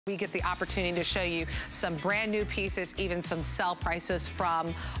We get the opportunity to show you some brand new pieces, even some sell prices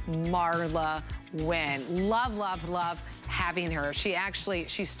from Marla Wynne. Love, love, love having her. She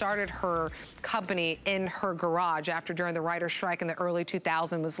started her company in her garage after during the writer's strike in the early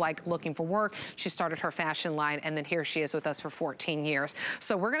 2000s was like looking for work. She started her fashion line and then here she is with us for 14 years.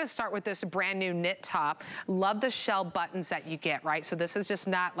 So we're gonna start with this brand new knit top. Love the shell buttons that you get, right? So this is just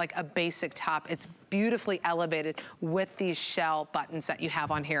not like a basic top. It's beautifully elevated with these shell buttons that you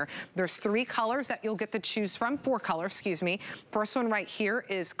have on here. There's 3 colors that you'll get to choose from, 4 colors, excuse me. First one right here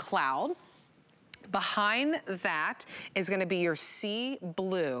is Cloud. Behind that is gonna be your sea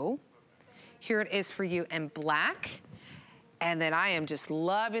blue. Here it is for you in black. And then I am just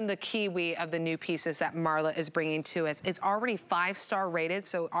loving the kiwi of the new pieces that Marla is bringing to us. It's already 5-star rated,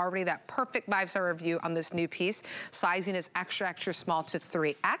 so already that perfect 5-star review on this new piece. Sizing is extra, extra small to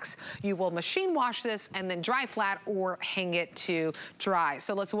 3X. You will machine wash this and then dry flat or hang it to dry.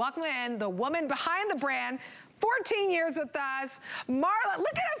 So let's welcome in the woman behind the brand, 14 years with us. Marla,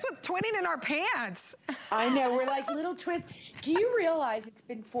 look at us with twinning in our pants. I know, we're like little twins. Do you realize it's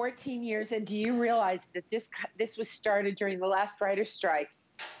been 14 years and do you realize that this was started during the last writer's strike?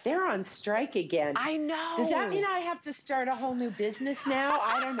 They're on strike again. I know. Does that mean I have to start a whole new business now?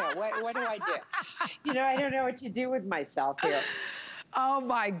 I don't know. What do I do? You know, I don't know what to do with myself here. Oh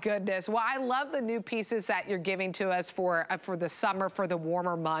my goodness. Well, I love the new pieces that you're giving to us for the summer, for the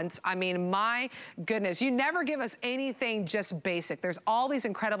warmer months. I mean, my goodness, you never give us anything just basic. There's all these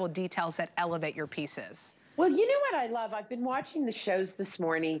incredible details that elevate your pieces. Well, you know what I love? I've been watching the shows this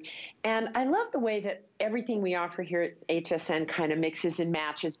morning, and I love the way that everything we offer here at HSN kind of mixes and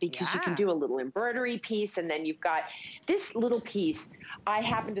matches because you can do a little embroidery piece, and then you've got this little piece I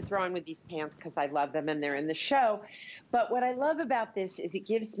happen to throw on with these pants because I love them and they're in the show. But what I love about this is it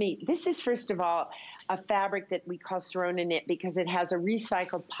gives me, this is first of all a fabric that we call Sorona knit because it has a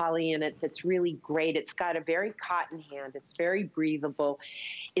recycled poly in it that's really great. It's got a very cotton hand. It's very breathable.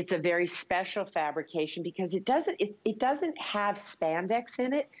 It's a very special fabrication because it doesn't have spandex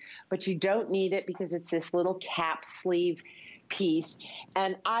in it, but you don't need it because it's this little cap sleeve piece.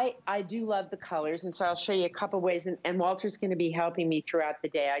 And I do love the colors, and so I'll show you a couple ways, and Walter's going to be helping me throughout the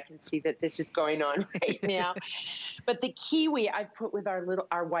day. I can see that this is going on right now. But the kiwi I put with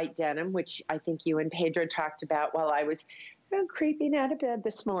our white denim, which I think you and Pedro talked about while I was creeping out of bed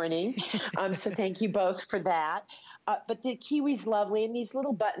this morning. So thank you both for that. But the kiwi's lovely, and these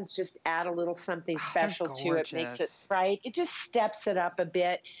little buttons just add a little something special to it. Makes it, right? It just steps it up a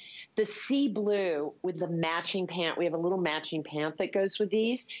bit. The sea blue with the matching pant. We have a little matching pant that goes with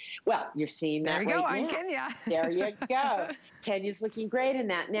these. Well, you're seeing that right now. There you go, on Kenya. There you go. Kenya's looking great in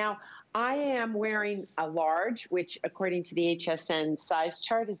that. Now, I am wearing a large, which according to the HSN size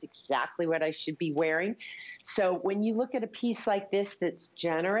chart is exactly what I should be wearing. So when you look at a piece like this that's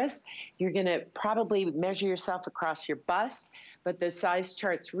generous, you're going to probably measure yourself across your bust, but the size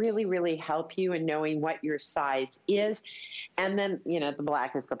charts really, really help you in knowing what your size is. And then, you know, the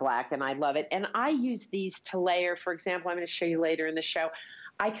black is the black, and I love it. And I use these to layer. For example, I'm going to show you later in the show.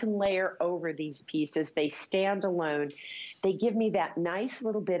 I can layer over these pieces. They stand alone. They give me that nice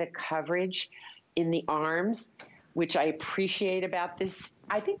little bit of coverage in the arms, which I appreciate about this.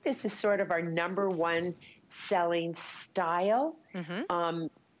 I think this is sort of our #1 selling style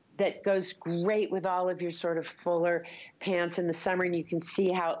that goes great with all of your sort of fuller pants in the summer, and you can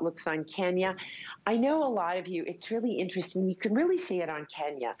see how it looks on Kenya. I know a lot of you, it's really interesting. You can really see it on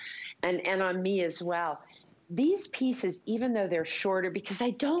Kenya and on me as well. These pieces, even though they're shorter, because I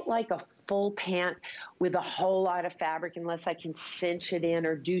don't like a full pant with a whole lot of fabric unless I can cinch it in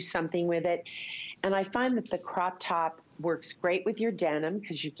or do something with it. And I find that the crop top works great with your denim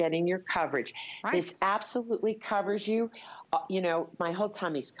because you're getting your coverage. Right. This absolutely covers you. You know, my whole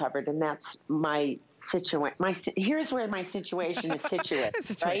tummy's covered, and that's my situation. Here's where my situation is situated,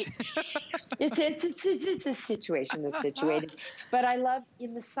 right? It's a situation that's situated. But I love,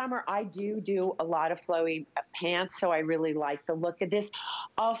 in the summer, I do a lot of flowy pants, so I really like the look of this.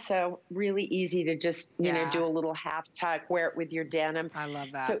 Also, really easy to just, you know, do a little half tuck, wear it with your denim. I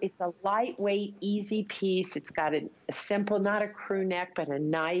love that. So it's a lightweight, easy piece. It's got a simple, not a crew neck, but a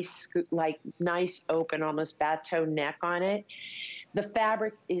nice, like nice open, almost bateau neck on it. The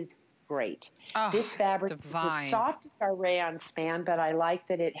fabric is great. Oh, this fabric is as soft as our rayon span, but I like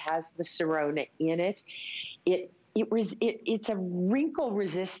that it has the Sorona in it. It's a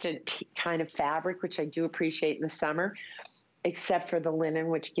wrinkle-resistant kind of fabric, which I do appreciate in the summer, except for the linen,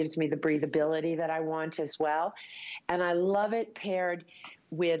 which gives me the breathability that I want as well. And I love it paired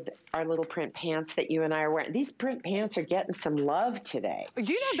with our little print pants that you and I are wearing. These print pants are getting some love today. You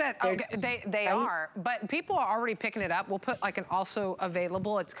know that they are, but people are already picking it up. We'll put like an also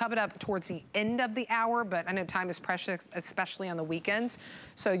available. It's coming up towards the end of the hour, but I know time is precious, especially on the weekends.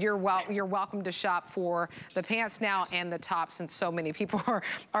 So you're welcome to shop for the pants now and the tops, and so many people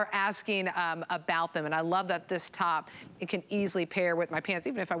are asking about them. And I love that this top, it can easily pair with my pants,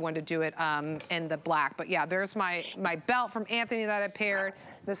 even if I wanted to do it in the black. But yeah, there's my belt from Anthony that I paired.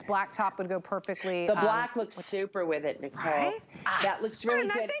 This black top would go perfectly. The black looks super with it, Nicole. Right? That looks really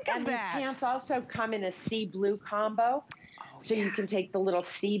good. And these pants also come in a sea blue combo. So you can take the little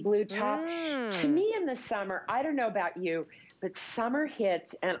sea blue top. To me in the summer, I don't know about you, but summer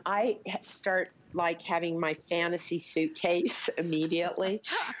hits and I start like having my fantasy suitcase immediately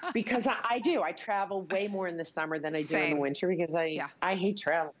because I do. I travel way more in the summer than I do in the winter because I hate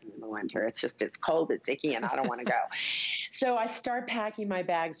traveling in the winter. It's just, it's cold, it's icky, and I don't want to go. So I start packing my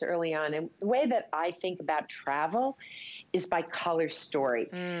bags early on. And the way that I think about travel is by color story.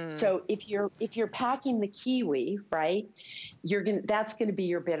 So if you're packing the kiwi, right, that's gonna be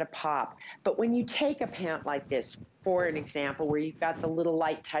your bit of pop. But when you take a pant like this, for an example, where you've got the little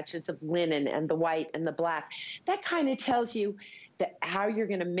light touches of linen and the white and the black, that kind of tells you how you're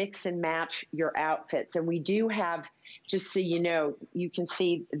going to mix and match your outfits. And we do have, just so you know, you can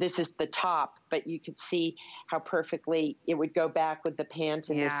see this is the top, but you can see how perfectly it would go back with the pant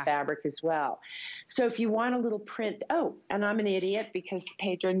in this fabric as well. So if you want a little print, oh, and I'm an idiot because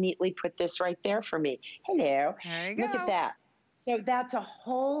Pedro neatly put this right there for me. Hello. There you go. Look at that. So that's a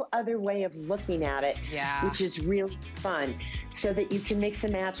whole other way of looking at it, which is really fun, so that you can mix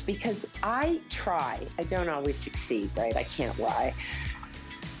and match. Because I don't always succeed, right? I can't lie.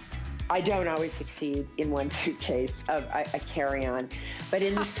 I don't always succeed in one suitcase of a carry-on. But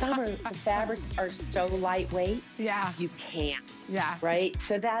in the summer, the fabrics are so lightweight, you can't, right?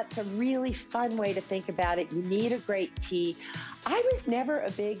 So that's a really fun way to think about it. You need a great tee. I was never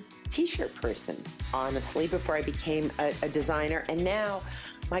a big t-shirt person, honestly, before I became a designer. And now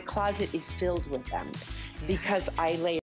my closet is filled with them because I lay